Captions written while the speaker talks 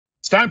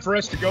time for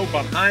us to go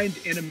behind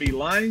enemy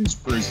lines,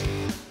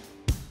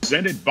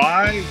 presented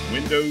by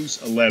Windows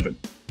 11.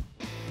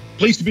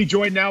 Pleased to be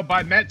joined now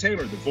by Matt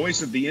Taylor, the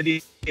voice of the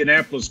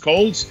Indianapolis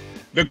Colts.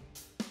 The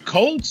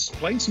Colts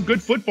playing some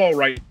good football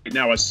right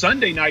now. A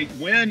Sunday night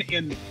win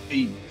in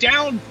the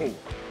downpour,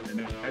 and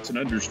that's an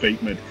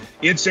understatement,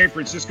 in San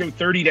Francisco,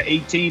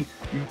 30-18.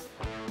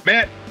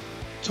 Matt,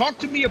 talk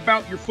to me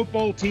about your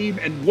football team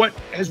and what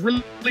has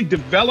really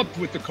developed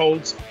with the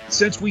Colts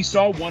since we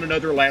saw one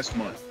another last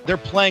month. They're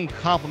playing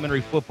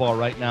complementary football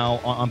right now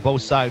on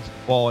both sides of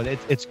the ball, and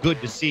it's good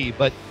to see.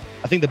 But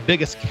I think the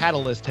biggest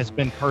catalyst has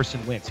been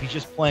Carson Wentz. He's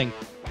just playing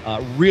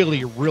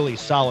really, really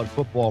solid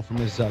football from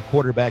his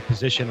quarterback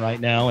position right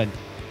now. And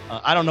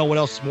I don't know what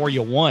else more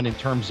you want in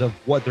terms of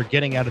what they're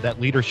getting out of that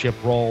leadership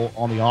role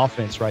on the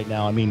offense right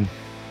now. I mean,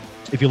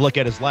 if you look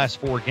at his last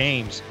 4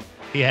 games,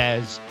 he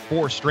has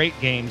 4 straight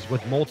games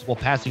with multiple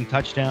passing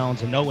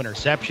touchdowns and no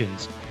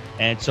interceptions.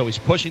 And so he's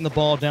pushing the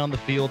ball down the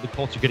field. The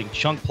Colts are getting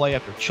chunk play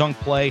after chunk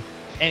play,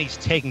 and he's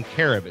taking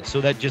care of it.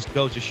 So that just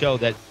goes to show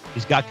that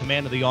he's got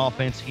command of the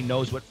offense. He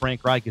knows what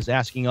Frank Reich is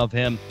asking of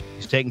him.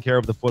 He's taking care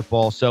of the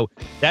football. So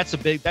that's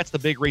the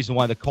big reason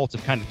why the Colts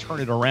have kind of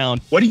turned it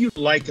around. What do you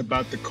like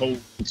about the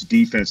Colts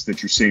defense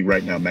that you're seeing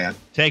right now, Matt?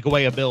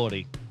 Takeaway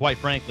ability. Quite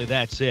frankly,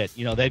 that's it.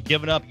 You know, they've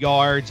given up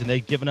yards and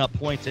they've given up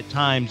points at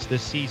times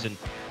this season.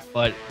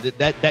 But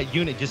that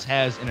unit just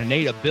has an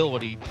innate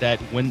ability that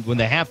when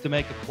they have to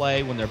make a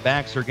play, when their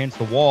backs are against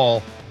the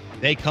wall,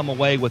 they come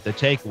away with the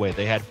takeaway.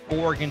 They had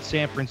 4 against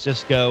San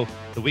Francisco.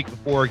 The week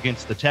before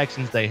against the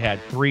Texans, they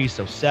had 3,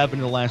 so 7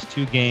 in the last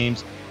 2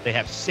 games. They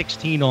have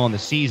 16 on the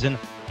season.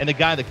 And the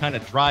guy that kind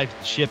of drives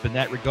the ship in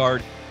that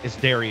regard is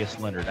Darius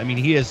Leonard. I mean,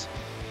 he is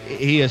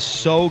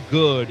so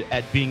good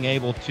at being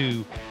able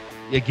to,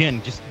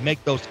 again, just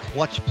make those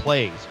clutch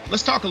plays.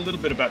 Let's talk a little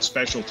bit about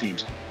special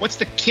teams. What's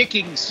the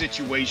kicking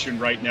situation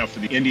right now for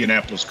the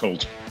Indianapolis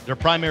Colts? Their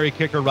primary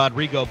kicker,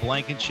 Rodrigo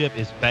Blankenship,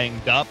 is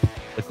banged up.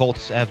 The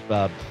Colts have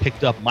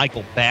picked up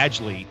Michael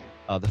Badgley,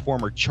 the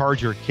former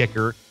Charger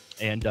kicker.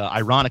 And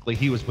ironically,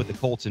 he was with the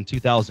Colts in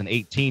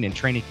 2018 in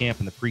training camp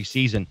in the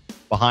preseason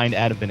behind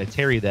Adam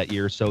Vinatieri that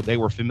year. So they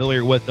were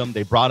familiar with him.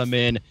 They brought him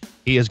in.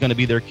 He is going to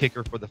be their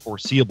kicker for the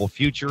foreseeable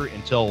future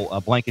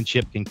until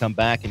Blankenship can come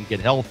back and get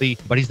healthy.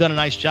 But he's done a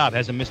nice job.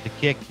 Hasn't missed a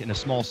kick in a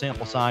small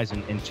sample size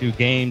in 2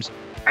 games.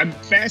 I'm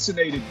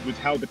fascinated with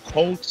how the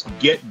Colts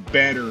get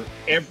better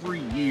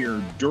every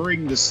year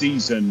during the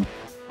season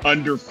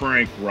under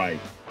Frank Reich.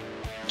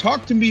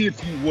 Talk to me,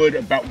 if you would,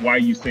 about why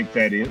you think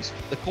that is.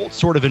 The Colts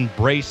sort of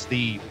embrace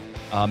the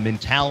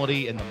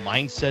mentality and the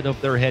mindset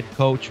of their head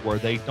coach, where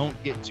they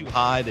don't get too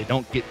high, they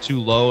don't get too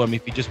low. I mean,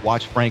 if you just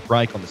watch Frank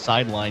Reich on the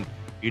sideline,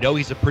 you know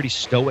he's a pretty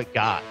stoic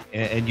guy,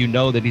 and you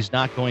know that he's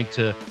not going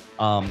to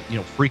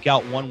freak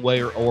out one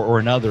way or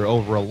another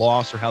over a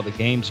loss or how the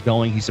game's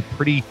going. He's a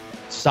pretty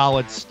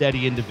solid,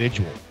 steady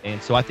individual.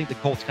 And so I think the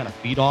Colts kind of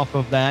feed off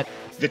of that.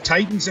 The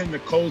Titans and the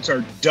Colts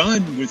are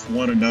done with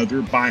one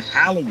another by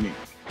Halloween.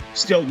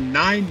 Still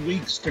 9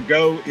 weeks to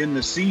go in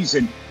the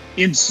season.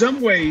 In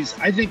some ways,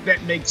 I think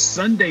that makes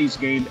Sunday's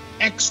game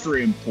extra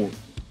important.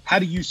 How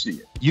do you see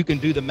it? You can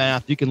do the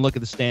math. You can look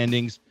at the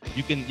standings.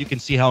 You can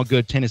see how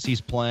good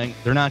Tennessee's playing.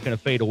 They're not going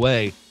to fade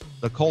away.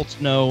 The Colts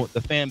know,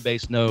 the fan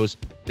base knows,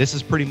 this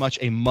is pretty much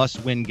a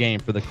must-win game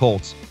for the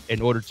Colts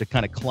in order to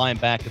kind of climb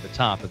back to the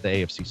top of the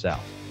AFC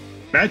South.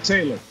 Matt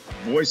Taylor,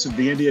 voice of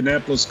the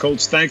Indianapolis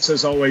Colts, thanks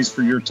as always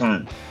for your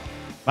time.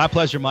 My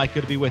pleasure, Mike.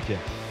 Good to be with you.